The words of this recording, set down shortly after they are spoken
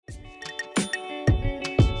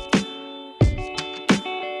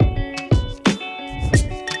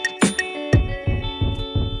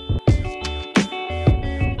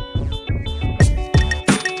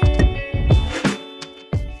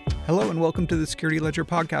welcome to the Security Ledger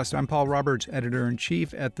podcast. I'm Paul Roberts,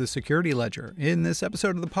 editor-in-chief at the Security Ledger. In this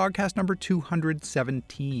episode of the podcast, number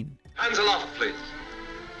 217. Hands aloft, please.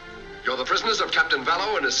 You're the prisoners of Captain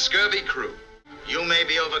Vallow and his scurvy crew. You may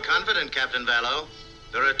be overconfident, Captain Vallow.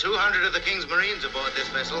 There are 200 of the King's Marines aboard this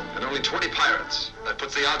vessel. And only 20 pirates. That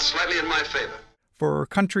puts the odds slightly in my favor. For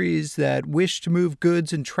countries that wished to move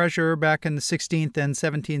goods and treasure back in the 16th and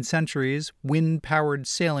 17th centuries, wind-powered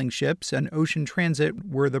sailing ships and ocean transit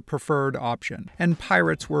were the preferred option. And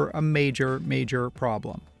pirates were a major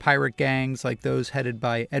problem. Pirate gangs like those headed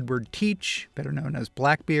by Edward Teach, better known as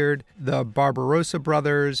Blackbeard, the Barbarossa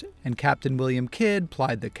brothers, and Captain William Kidd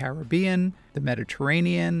plied the Caribbean, the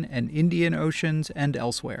Mediterranean, and Indian Oceans, and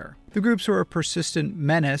elsewhere. The groups were a persistent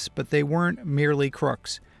menace, but they weren't merely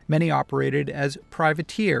crooks. Many operated as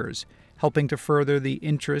privateers, helping to further the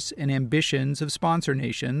interests and ambitions of sponsor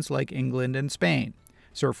nations like England and Spain.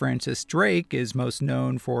 Sir Francis Drake is most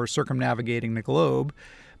known for circumnavigating the globe,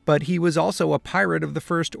 but he was also a pirate of the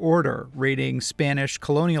First Order, raiding Spanish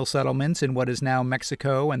colonial settlements in what is now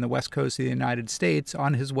Mexico and the west coast of the United States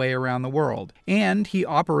on his way around the world. And he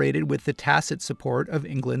operated with the tacit support of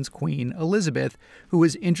England's Queen Elizabeth, who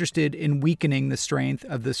was interested in weakening the strength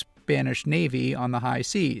of the Spanish Navy on the high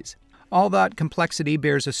seas. All that complexity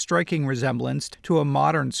bears a striking resemblance to a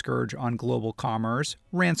modern scourge on global commerce,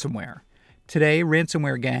 ransomware. Today,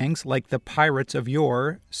 ransomware gangs, like the pirates of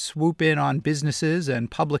yore, swoop in on businesses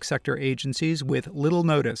and public sector agencies with little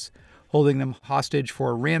notice, holding them hostage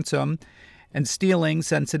for ransom and stealing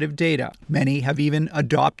sensitive data. Many have even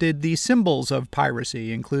adopted the symbols of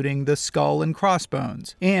piracy, including the skull and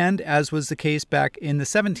crossbones. And, as was the case back in the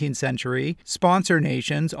 17th century, sponsor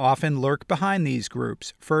nations often lurk behind these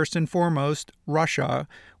groups. First and foremost, Russia,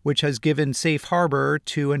 which has given safe harbor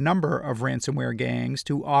to a number of ransomware gangs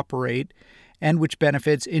to operate and which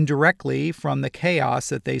benefits indirectly from the chaos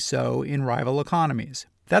that they sow in rival economies.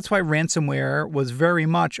 That's why ransomware was very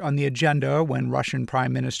much on the agenda when Russian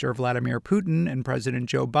Prime Minister Vladimir Putin and President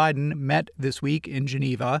Joe Biden met this week in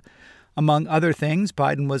Geneva. Among other things,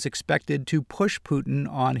 Biden was expected to push Putin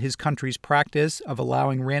on his country's practice of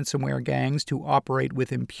allowing ransomware gangs to operate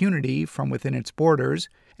with impunity from within its borders.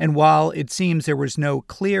 And while it seems there was no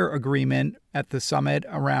clear agreement at the summit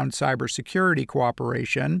around cybersecurity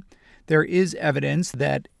cooperation, there is evidence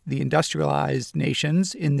that the industrialized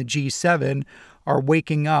nations in the G7 are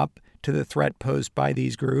waking up to the threat posed by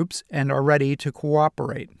these groups and are ready to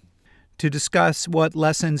cooperate. To discuss what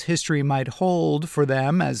lessons history might hold for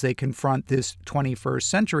them as they confront this 21st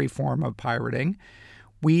century form of pirating,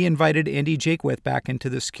 we invited Andy Jaquith back into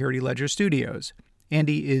the Security Ledger studios.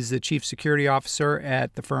 Andy is the chief security officer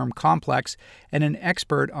at the firm Complex and an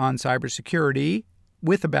expert on cybersecurity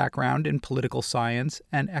with a background in political science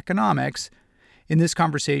and economics. In this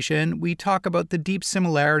conversation, we talk about the deep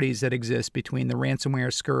similarities that exist between the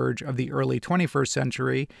ransomware scourge of the early 21st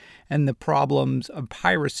century and the problems of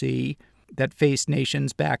piracy that faced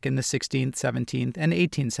nations back in the 16th, 17th, and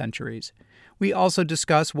 18th centuries. We also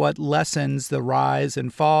discuss what lessons the rise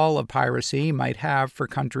and fall of piracy might have for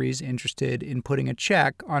countries interested in putting a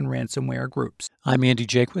check on ransomware groups. I'm Andy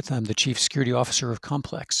Jaquith. I'm the Chief Security Officer of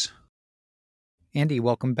Complex. Andy,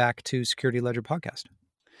 welcome back to Security Ledger Podcast.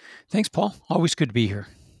 Thanks, Paul. Always good to be here.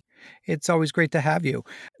 It's always great to have you.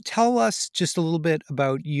 Tell us just a little bit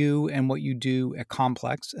about you and what you do at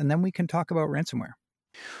Complex, and then we can talk about ransomware.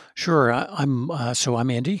 Sure. I'm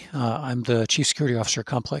Andy. I'm the Chief Security Officer at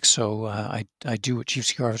Complex. So I do what Chief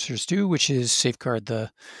Security Officers do, which is safeguard the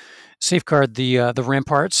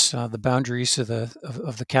ramparts, the boundaries of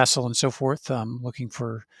the castle, and so forth. Looking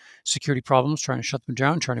for security problems, trying to shut them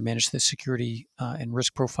down, trying to manage the security and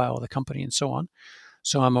risk profile of the company, and so on.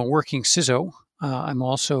 So I'm a working CISO. I'm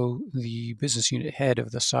also the business unit head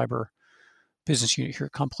of the cyber business unit here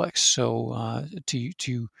at Complex. So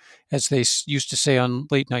to as they used to say on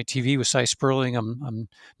late night TV with Cy Sperling, I'm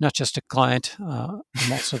not just a client. I'm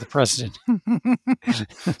also the president.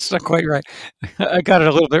 It's not quite right. I got it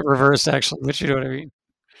a little bit reversed, actually, but you know what I mean.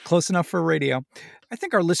 Close enough for radio. I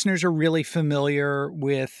think our listeners are really familiar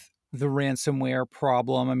with the ransomware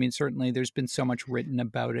problem. I mean, certainly there's been so much written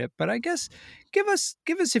about it, but I guess give us,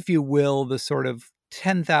 if you will, the sort of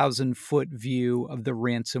 10,000-foot view of the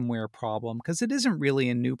ransomware problem, because it isn't really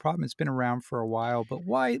a new problem. It's been around for a while, but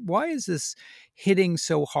why is this hitting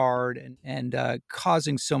so hard and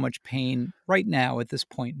causing so much pain right now at this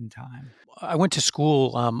point in time? I went to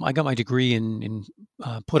school. I got my degree in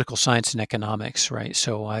political science and economics, right?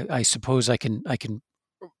 So I suppose I can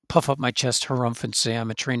puff up my chest, harumph, and say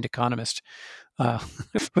I'm a trained economist. Uh,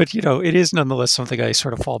 but it is nonetheless something I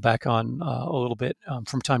sort of fall back on a little bit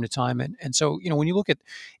from time to time. And so when you look at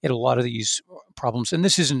a lot of these problems, and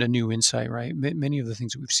this isn't a new insight, right? Many of the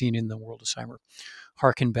things that we've seen in the world of cyber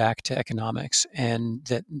harken back to economics, and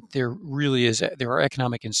that there are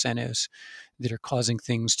economic incentives that are causing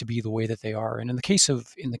things to be the way that they are. And in the case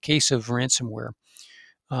of ransomware,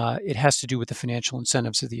 it has to do with the financial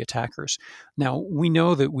incentives of the attackers. Now, we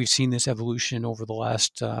know that we've seen this evolution over the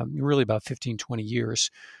last really about 15, 20 years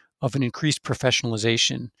of an increased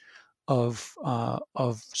professionalization of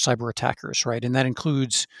cyber attackers, right? And that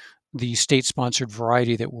includes the state-sponsored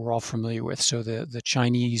variety that we're all familiar with. So the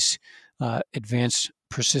Chinese advanced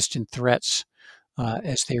persistent threats,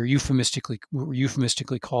 as they are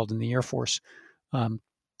euphemistically called in the Air Force, um,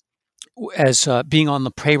 as being on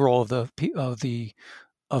the payroll of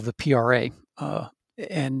the PRA,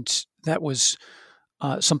 and that was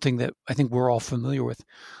something that I think we're all familiar with.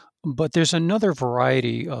 But there's another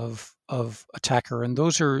variety of attacker, and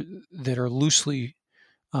those are that are loosely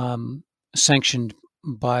sanctioned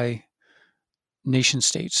by nation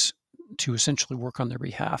states to essentially work on their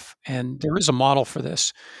behalf. And there is a model for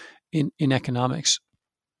this in economics.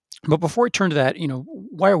 But before I turn to that,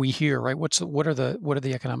 why are we here, right? What are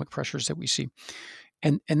the economic pressures that we see?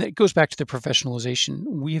 And that goes back to the professionalization.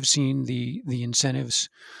 We have seen the incentives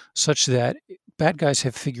such that bad guys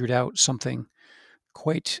have figured out something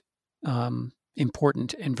quite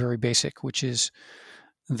important and very basic, which is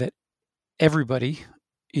that everybody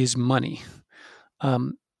is money.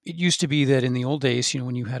 It used to be that in the old days,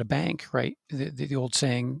 when you had a bank, right, the old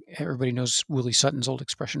saying, everybody knows Willie Sutton's old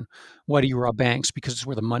expression, why do you rob banks? Because it's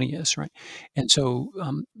where the money is, right? And so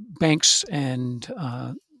banks and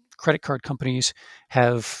credit card companies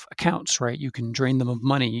have accounts, right? You can drain them of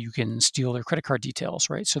money. You can steal their credit card details,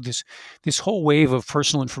 right? So this whole wave of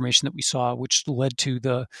personal information that we saw, which led to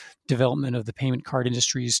the development of the payment card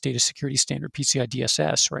industry's data security standard, PCI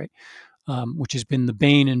DSS, right? Which has been the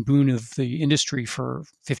bane and boon of the industry for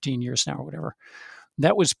 15 years now or whatever.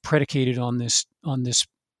 That was predicated on this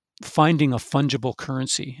finding a fungible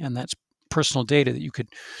currency, and that's personal data that you could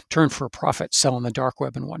turn for a profit, sell on the dark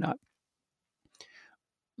web and whatnot.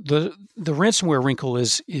 The ransomware wrinkle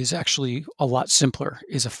is actually a lot simpler,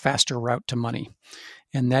 is a faster route to money.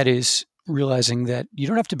 And that is realizing that you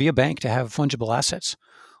don't have to be a bank to have fungible assets.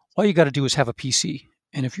 All you got to do is have a PC.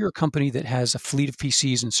 And if you're a company that has a fleet of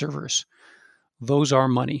PCs and servers, those are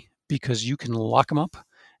money because you can lock them up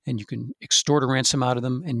and you can extort a ransom out of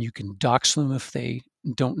them and you can dox them if they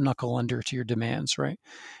don't knuckle under to your demands, right?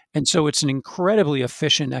 And so it's an incredibly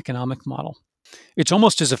efficient economic model. It's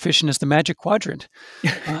almost as efficient as the Magic Quadrant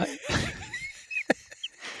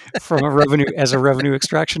from a revenue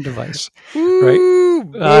extraction device, right?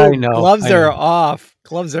 Ooh, I know. Gloves are off.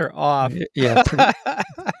 Gloves are off. Yeah,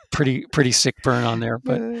 pretty sick burn on there.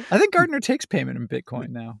 But I think Gartner takes payment in Bitcoin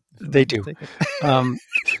now. They do.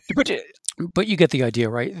 But you get the idea,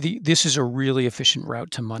 right? This is a really efficient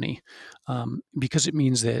route to money because it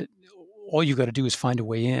means that all you got to do is find a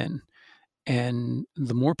way in. And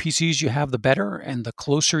the more PCs you have, the better. And the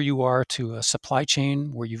closer you are to a supply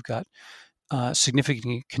chain where you've got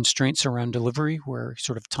significant constraints around delivery, where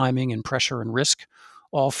sort of timing and pressure and risk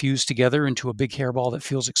all fuse together into a big hairball that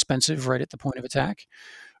feels expensive right at the point of attack,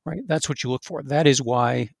 right? That's what you look for. That is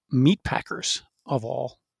why meat packers of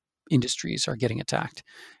all industries are getting attacked.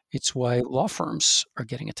 It's why law firms are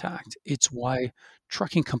getting attacked. It's why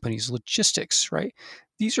trucking companies, logistics, right?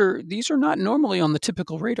 These are not normally on the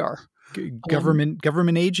typical radar. Government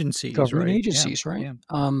agencies, right?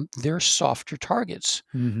 Yeah. They're softer targets,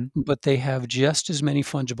 Mm-hmm. but they have just as many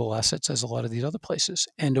fungible assets as a lot of these other places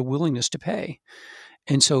and a willingness to pay.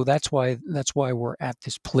 And so that's why we're at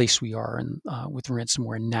this place we are in with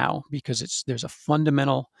ransomware now, because there's a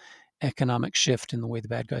fundamental economic shift in the way the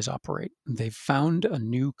bad guys operate. They've found a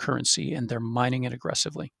new currency and they're mining it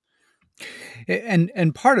aggressively.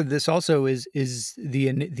 And part of this also is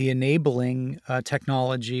the enabling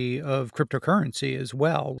technology of cryptocurrency as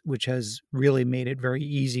well, which has really made it very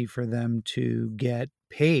easy for them to get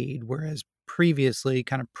paid, whereas previously,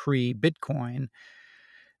 kind of pre-Bitcoin,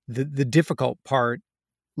 the difficult part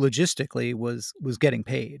logistically was getting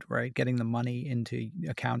paid, right? Getting the money into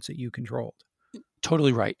accounts that you controlled.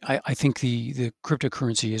 Totally right. I think the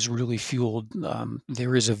cryptocurrency is really fueled.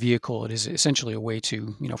 There is a vehicle. It is essentially a way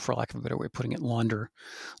to, for lack of a better way of putting it, launder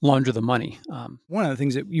the money. One of the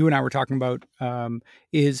things that you and I were talking about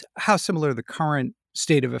is how similar the current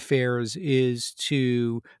state of affairs is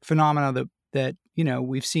to phenomena that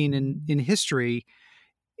we've seen in history.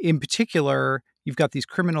 In particular, you've got these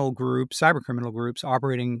cyber criminal groups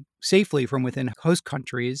operating safely from within host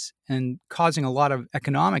countries and causing a lot of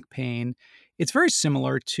economic pain it's very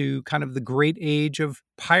similar to kind of the great age of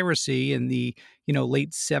piracy in the,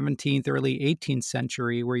 late 17th, early 18th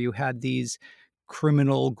century, where you had these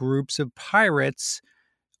criminal groups of pirates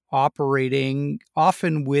operating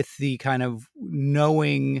often with the kind of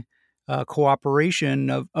knowing cooperation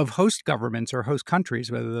of host governments or host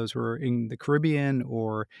countries, whether those were in the Caribbean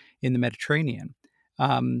or in the Mediterranean.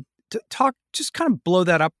 To talk, just kind of blow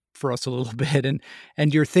that up for us a little bit,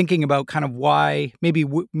 and you're thinking about kind of why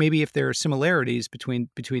maybe if there are similarities between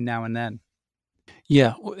now and then.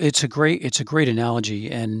 Yeah, it's a great analogy,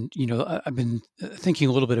 and I've been thinking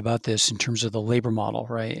a little bit about this in terms of the labor model,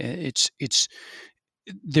 right? It's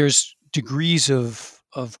there's degrees of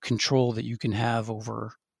control that you can have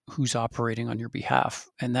over who's operating on your behalf,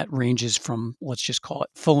 and that ranges from, let's just call it,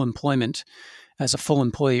 full employment as a full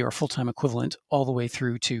employee or full-time equivalent, all the way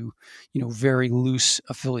through to very loose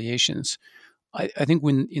affiliations. I think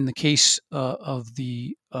when in the case of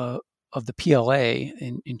the PLA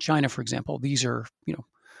in China, for example, these are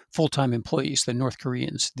full-time employees. The North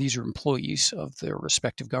Koreans, these are employees of their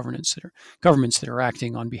respective governments that are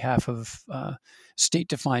acting on behalf of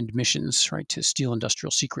state-defined missions, right, to steal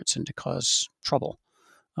industrial secrets and to cause trouble,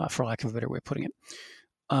 for lack of a better way of putting it.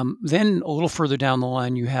 Then a little further down the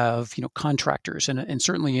line, you have contractors, and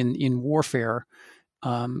certainly in warfare,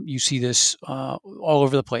 you see this all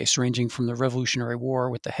over the place, ranging from the Revolutionary War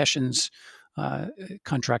with the Hessians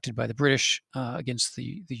contracted by the British against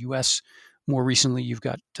the U.S. More recently, you've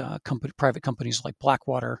got private companies like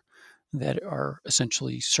Blackwater that are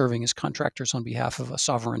essentially serving as contractors on behalf of a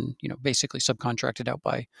sovereign, basically subcontracted out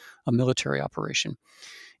by a military operation.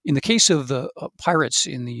 In the case of the pirates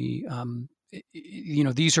in the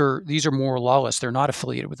these are more lawless. They're not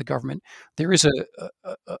affiliated with the government. There is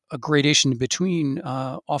a gradation between,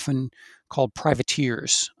 often called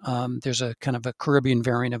privateers. There's a kind of a Caribbean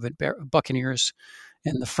variant of it, buccaneers,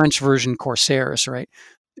 and the French version, corsairs, right?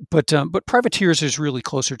 But privateers is really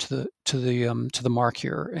closer to the mark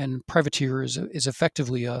here. And privateer is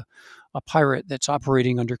effectively a pirate that's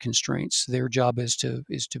operating under constraints. Their job is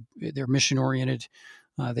they're mission oriented.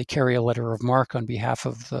 They carry a letter of marque on behalf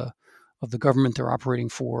of the government they're operating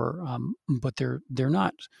for, but they're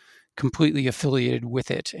not completely affiliated with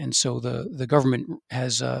it, and so the government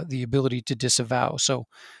has the ability to disavow. So,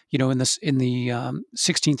 in the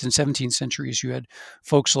 16th and 17th centuries, you had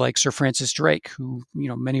folks like Sir Francis Drake, who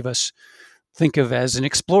many of us think of as an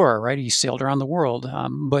explorer, right? He sailed around the world,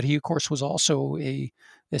 but he of course was also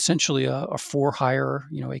essentially a for-hire,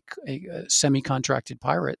 a semi-contracted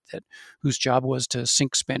pirate whose job was to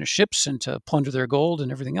sink Spanish ships and to plunder their gold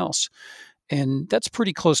and everything else. And that's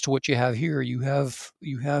pretty close to what you have here. You have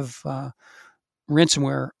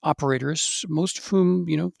ransomware operators, most of whom,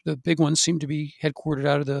 the big ones seem to be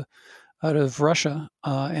headquartered out of Russia,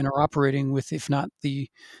 and are operating with, if not the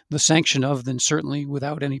sanction of, then certainly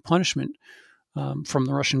without any punishment from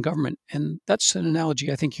the Russian government. And that's an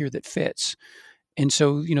analogy I think here that fits. And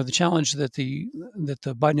so, the challenge that the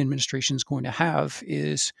Biden administration is going to have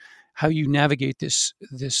is how you navigate this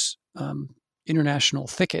international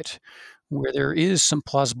thicket where there is some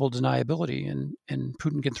plausible deniability, and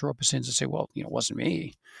Putin can throw up his hands and say, well, it wasn't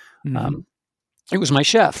me. Mm-hmm. It was my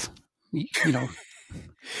chef,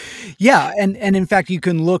 Yeah. And in fact, you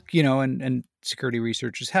can look, and security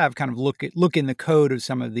researchers have kind of look in the code of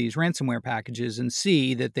some of these ransomware packages and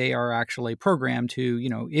see that they are actually programmed to,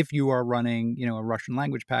 if you are running, a Russian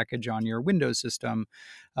language package on your Windows system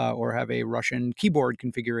or have a Russian keyboard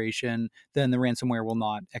configuration, then the ransomware will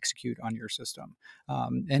not execute on your system.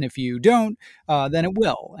 And if you don't, then it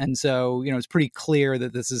will. And so, it's pretty clear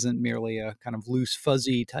that this isn't merely a kind of loose,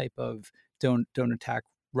 fuzzy type of don't attack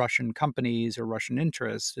Russian companies or Russian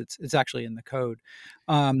interests. It's actually in the code.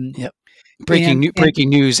 Yep. Breaking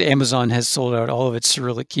news: Amazon has sold out all of its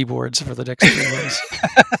Cyrillic keyboards for the next 3 months.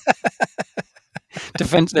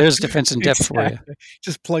 There's defense in depth for you.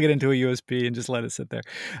 Just plug it into a USB and just let it sit there.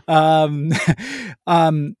 And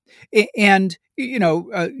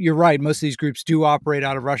you're right. Most of these groups do operate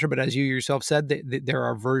out of Russia, but as you yourself said, there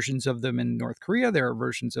are versions of them in North Korea. There are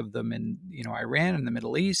versions of them in Iran and the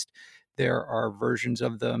Middle East. There are versions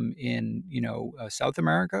of them in, South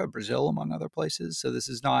America, Brazil, among other places. So this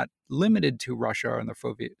is not limited to Russia and the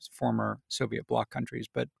former Soviet bloc countries,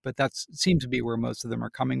 but that seems to be where most of them are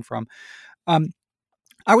coming from.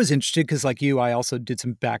 I was interested because, like you, I also did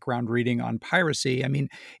some background reading on piracy. I mean,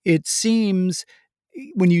 it seems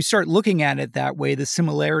when you start looking at it that way, the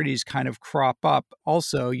similarities kind of crop up.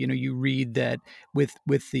 Also, you read that with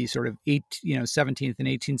the sort of 17th and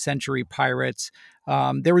 18th century pirates,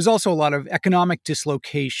 there was also a lot of economic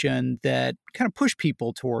dislocation that kind of pushed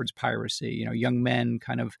people towards piracy. Young men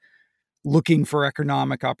kind of looking for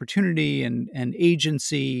economic opportunity and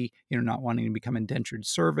agency, not wanting to become indentured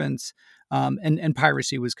servants. And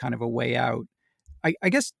piracy was kind of a way out. I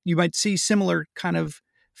guess you might see similar kind of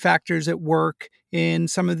factors at work in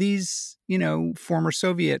some of these, former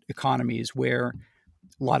Soviet economies where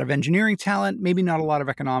a lot of engineering talent, maybe not a lot of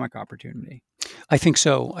economic opportunity. I think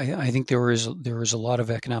so. I think there is a lot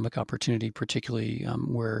of economic opportunity, particularly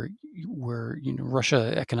where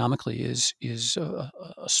Russia economically is a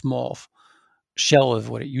small shell of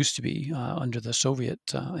what it used to be under the Soviet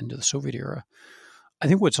era. I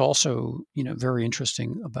think what's also very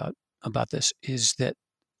interesting about this is that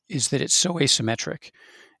it's so asymmetric.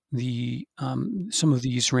 Some of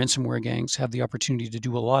these ransomware gangs have the opportunity to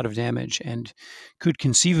do a lot of damage and could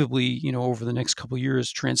conceivably, over the next couple of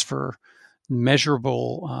years, transfer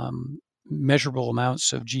measurable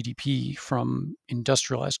amounts of GDP from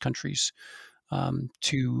industrialized countries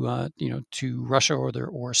to Russia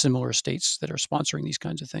or similar states that are sponsoring these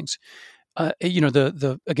kinds of things.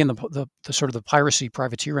 The sort of the piracy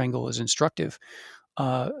privateer angle is instructive.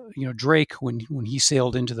 Drake, when he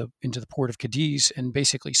sailed into the port of Cadiz and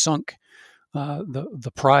basically sunk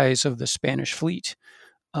the prize of the Spanish fleet,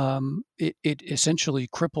 it essentially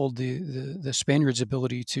crippled the Spaniards'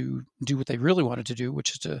 ability to do what they really wanted to do,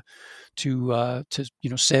 which is to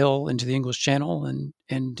sail into the English Channel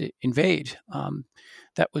and invade.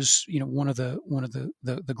 That was one of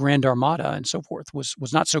the Grand Armada and so forth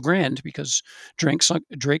was not so grand because Drake sunk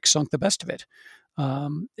the best of it.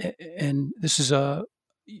 And this is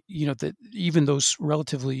that even those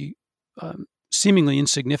relatively seemingly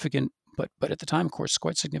insignificant, but at the time, of course,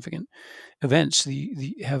 quite significant events,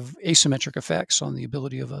 the have asymmetric effects on the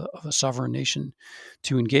ability of a sovereign nation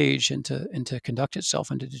to engage and to conduct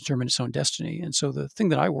itself and to determine its own destiny. And so the thing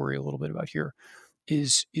that I worry a little bit about here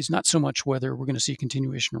is not so much whether we're going to see a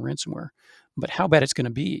continuation of ransomware, but how bad it's going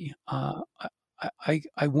to be.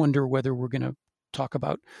 I wonder whether we're going to talk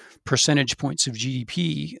about percentage points of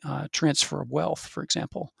GDP transfer of wealth, for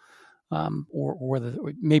example, or whether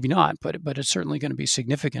maybe not, but it's certainly going to be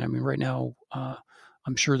significant. I mean, right now,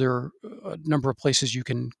 I'm sure there are a number of places you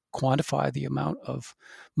can quantify the amount of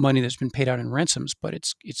money that's been paid out in ransoms, but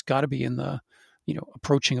it's got to be in the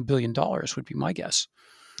approaching $1 billion would be my guess.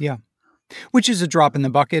 Yeah. Which is a drop in the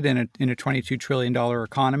bucket in a $22 trillion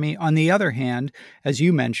economy. On the other hand, as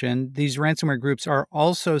you mentioned, these ransomware groups are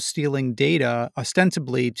also stealing data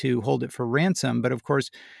ostensibly to hold it for ransom. But of course,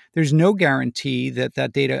 there's no guarantee that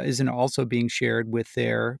that data isn't also being shared with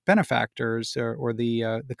their benefactors or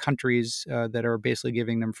the countries that are basically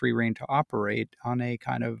giving them free rein to operate on a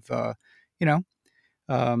kind of,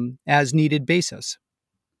 as needed basis.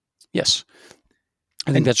 Yes.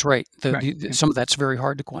 I think that's right. Right. Some of that's very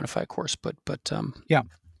hard to quantify, of course, but yeah,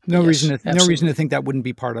 no reason to think that wouldn't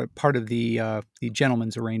be part of the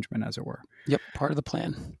gentleman's arrangement, as it were. Yep, part of the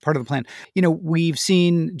plan. Part of the plan. We've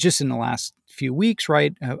seen just in the last few weeks,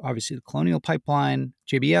 right? Obviously, the Colonial Pipeline,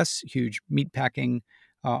 JBS, huge meatpacking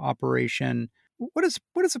operation. What is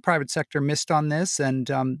the private sector missed on this, and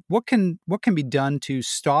what can be done to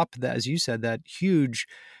stop that, as you said, that huge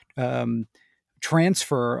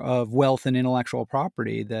transfer of wealth and intellectual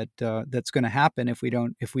property that's going to happen if we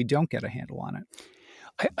don't get a handle on it?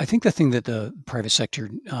 I think the thing that the private sector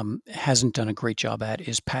hasn't done a great job at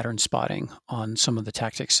is pattern spotting on some of the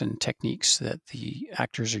tactics and techniques that the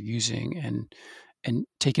actors are using, and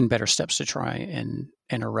taking better steps to try and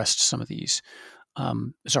arrest some of these.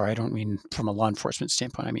 Sorry, I don't mean from a law enforcement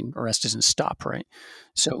standpoint. I mean arrest isn't stop, right?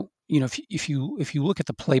 So if you look at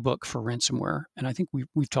the playbook for ransomware, and I think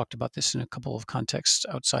we've talked about this in a couple of contexts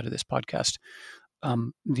outside of this podcast,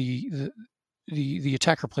 the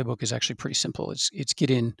attacker playbook is actually pretty simple. It's get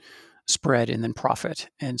in, spread, and then profit.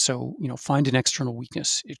 And so find an external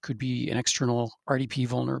weakness. It could be an external RDP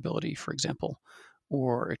vulnerability, for example,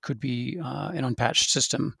 or it could be an unpatched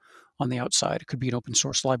system on the outside. It could be an open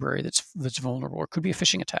source library that's vulnerable, or it could be a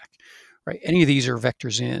phishing attack. Right? Any of these are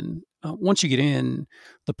vectors in. Once you get in,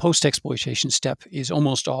 the post-exploitation step is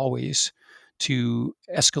almost always to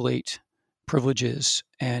escalate privileges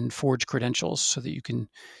and forge credentials so that you can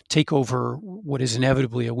take over what is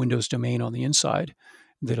inevitably a Windows domain on the inside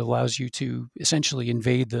that allows you to essentially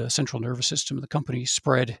invade the central nervous system of the company,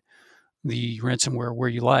 spread the ransomware where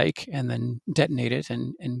you like, and then detonate it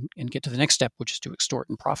and get to the next step, which is to extort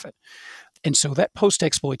and profit. And so that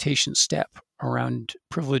post-exploitation step around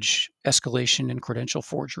privilege escalation and credential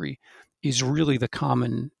forgery is really the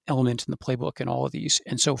common element in the playbook in all of these.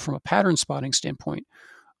 And so from a pattern spotting standpoint,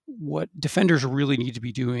 what defenders really need to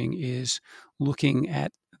be doing is looking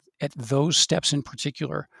at those steps in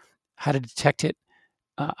particular, how to detect it,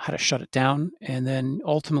 how to shut it down, and then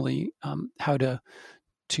ultimately how to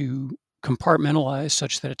compartmentalized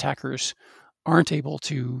such that attackers aren't able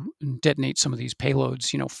to detonate some of these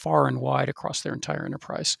payloads, far and wide across their entire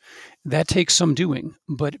enterprise. That takes some doing,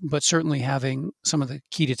 but certainly having some of the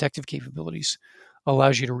key detective capabilities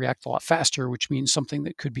allows you to react a lot faster, which means something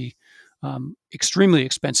that could be extremely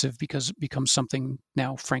expensive because it becomes something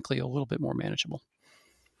now, frankly, a little bit more manageable.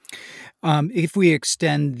 If we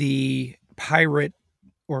extend the pirate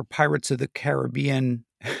or Pirates of the Caribbean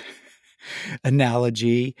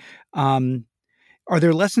analogy, are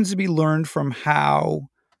there lessons to be learned from how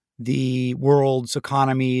the world's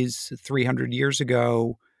economies 300 years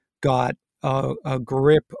ago got a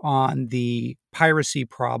grip on the piracy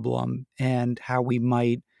problem and how we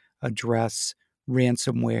might address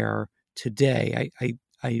ransomware today?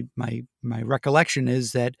 My recollection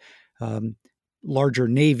is that larger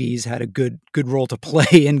navies had a good role to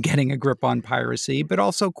play in getting a grip on piracy, but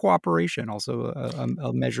also cooperation, also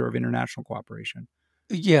a measure of international cooperation.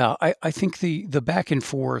 Yeah, I think the back and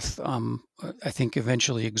forth, I think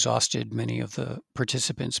eventually exhausted many of the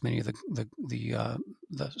participants, many of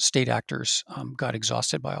the state actors got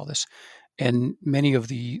exhausted by all this, and many of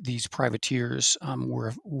these privateers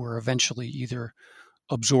were eventually either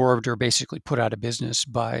absorbed or basically put out of business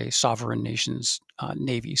by sovereign nations'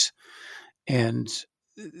 navies, and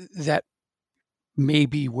that may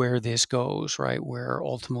be where this goes, right? Where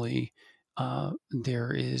ultimately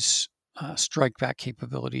there is strike back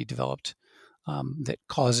capability developed that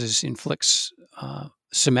inflicts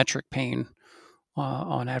symmetric pain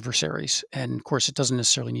on adversaries. And of course, it doesn't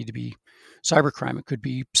necessarily need to be cybercrime. It could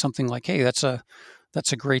be something like, hey, that's a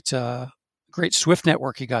great Swift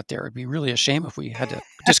network you got there. It'd be really a shame if we had to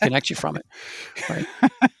disconnect you from it, right?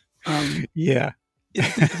 Yeah.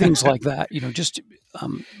 Things like that, just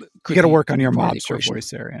you got to work on your mobster voice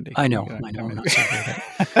there, Andy. I know. I'm not so good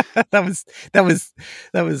at it. that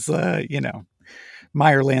was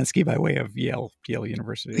Meyer Lansky by way of Yale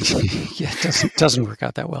University. Yeah, it doesn't work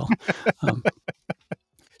out that well.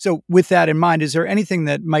 So with that in mind, is there anything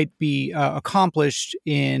that might be accomplished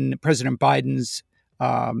in President Biden's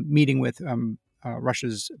meeting with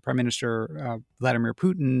Russia's Prime Minister Vladimir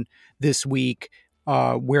Putin this week,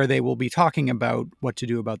 where they will be talking about what to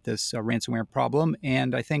do about this ransomware problem?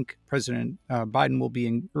 And I think President Biden will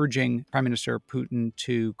be urging Prime Minister Putin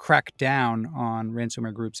to crack down on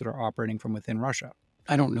ransomware groups that are operating from within Russia.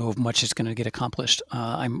 I don't know if much is going to get accomplished.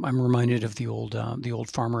 I'm reminded of the old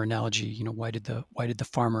farmer analogy. Why did the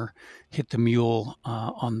farmer hit the mule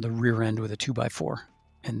on the rear end with a 2x4?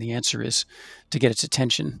 And the answer is to get its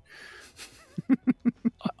attention.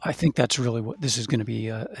 I think that's really what this is going to be,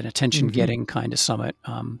 an attention-getting kind of summit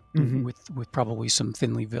with probably some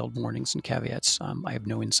thinly veiled warnings and caveats. I have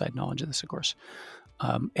no inside knowledge of this, of course.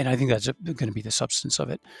 And I think that's going to be the substance of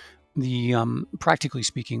it. The practically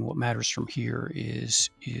speaking, what matters from here is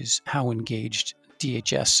how engaged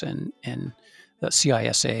DHS and the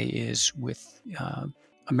CISA is with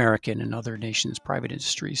American and other nations' private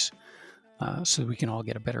industries, so that we can all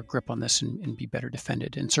get a better grip on this and be better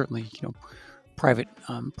defended. And certainly, private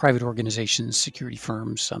organizations, security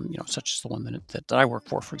firms, such as the one that I work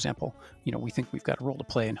for example, we think we've got a role to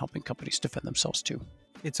play in helping companies defend themselves too.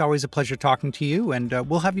 It's always a pleasure talking to you, and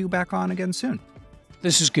we'll have you back on again soon.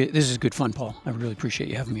 This is good. This is good fun, Paul. I really appreciate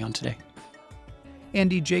you having me on today.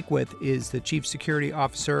 Andy Jakewith is the Chief Security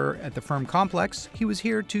Officer at the firm Complex. He was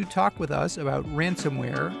here to talk with us about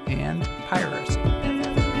ransomware and piracy.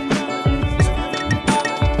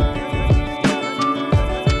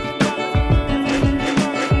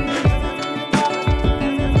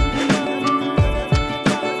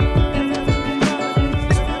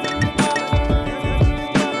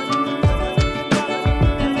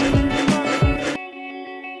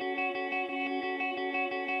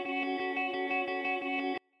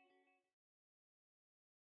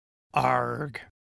 Arg.